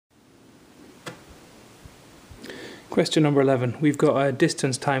Question number 11. We've got a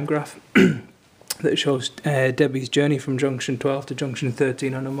distance time graph that shows Debbie's journey from junction 12 to junction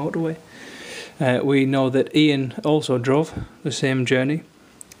 13 on a motorway. We know that Ian also drove the same journey,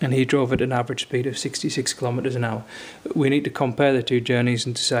 and he drove at an average speed of 66 kilometers an hour. We need to compare the two journeys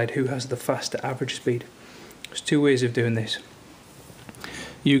and decide who has the faster average speed. There's two ways of doing this.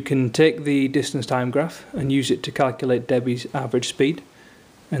 You can take the distance time graph and use it to calculate Debbie's average speed,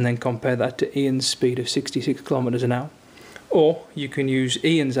 and then compare that to Ian's speed of 66 kilometers an hour. Or you can use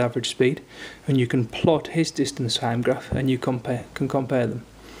Ian's average speed and you can plot his distance time graph and you can compare them.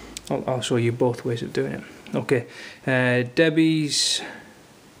 I'll show you both ways of doing it. Okay, Debbie's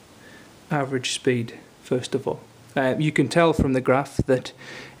average speed first of all. You can tell from the graph that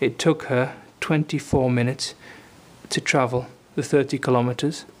it took her 24 minutes to travel the 30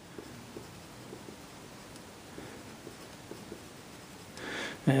 kilometers.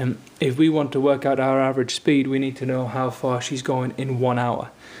 If we want to work out our average speed, we need to know how far she's going in 1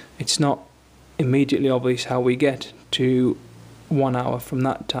 hour. It's not immediately obvious how we get to 1 hour from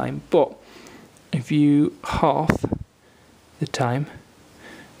that time, but if you half the time,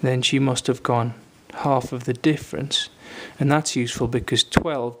 then she must have gone half of the difference, and that's useful because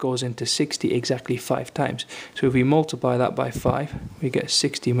 12 goes into 60 exactly 5 times. So if we multiply that by 5, we get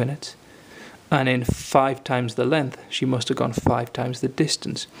 60 minutes. And in 5 times the length, she must have gone 5 times the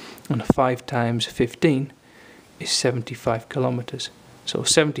distance. And 5 times 15 is 75 kilometers. So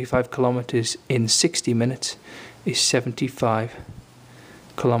 75 kilometers in 60 minutes is 75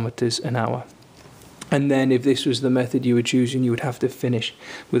 kilometers an hour. And then if this was the method you were choosing, you would have to finish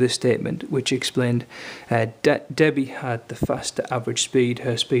with a statement which explained Debbie had the faster average speed.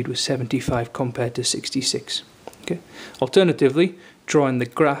 Her speed was 75 compared to 66. Okay. Alternatively, drawing the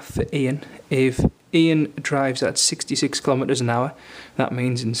graph for Ian, if Ian drives at 66 kilometers an hour, that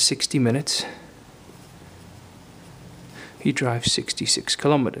means in 60 minutes he drives 66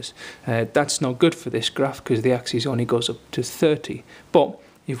 kilometers. That's not good for this graph because the axis only goes up to 30. But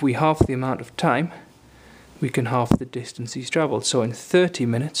if we half the amount of time, we can half the distance he's traveled. So in 30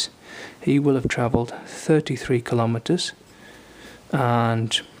 minutes, he will have traveled 33 kilometers.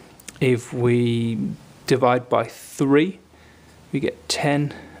 And if we divide by 3, we get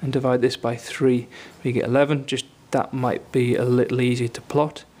 10, and divide this by 3, we get 11. Just that might be a little easier to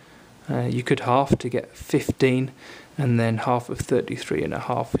plot. You could half to get 15, and then half of 33 and a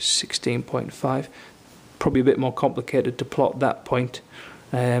half is 16.5. Probably a bit more complicated to plot that point.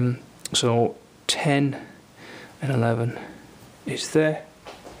 So 10 and 11 is there.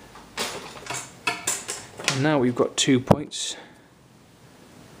 And now we've got 2 points.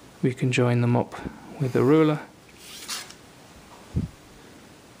 We can join them up with a ruler.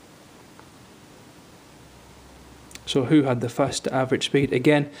 So who had the faster average speed?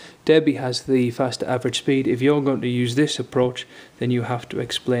 Again, Debbie has the faster average speed. If you're going to use this approach, then you have to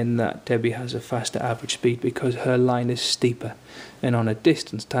explain that Debbie has a faster average speed because her line is steeper. And on a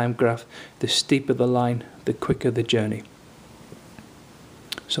distance time graph, the steeper the line, the quicker the journey.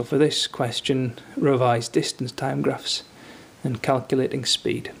 So for this question, revise distance time graphs and calculating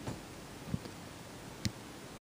speed.